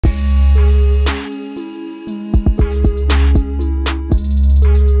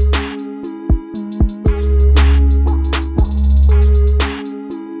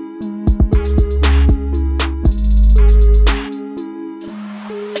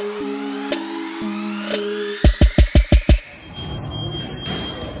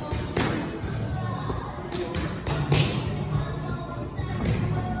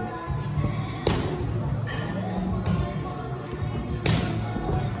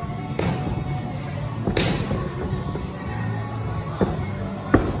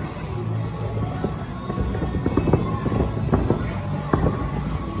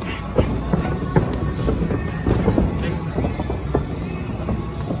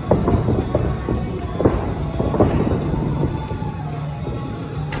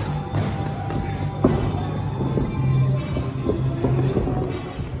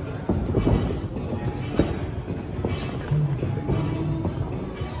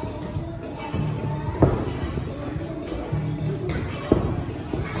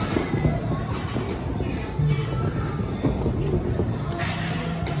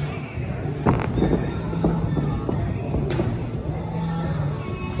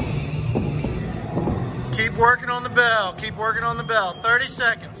working on the bell. Keep working on the bell. 30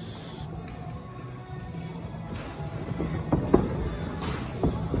 seconds.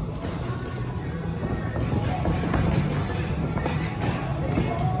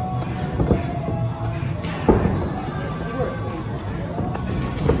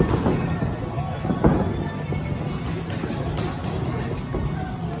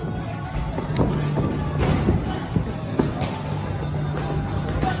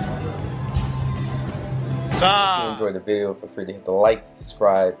 If you enjoyed the video, feel free to hit the like,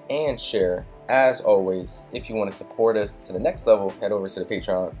 subscribe, and share. As always, if you want to support us to the next level, head over to the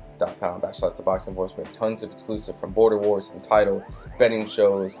patreon.com/ThaBoxingvoice. We have tons of exclusive from Border Wars, from title, betting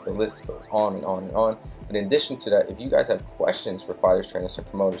shows, the list goes on and on and on. But in addition to that, if you guys have questions for fighters, trainers, and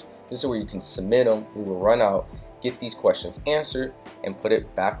promoters, this is where you can submit them. We will run out, get these questions answered, and put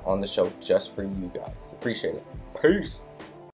it back on the show just for you guys. Appreciate it. Peace.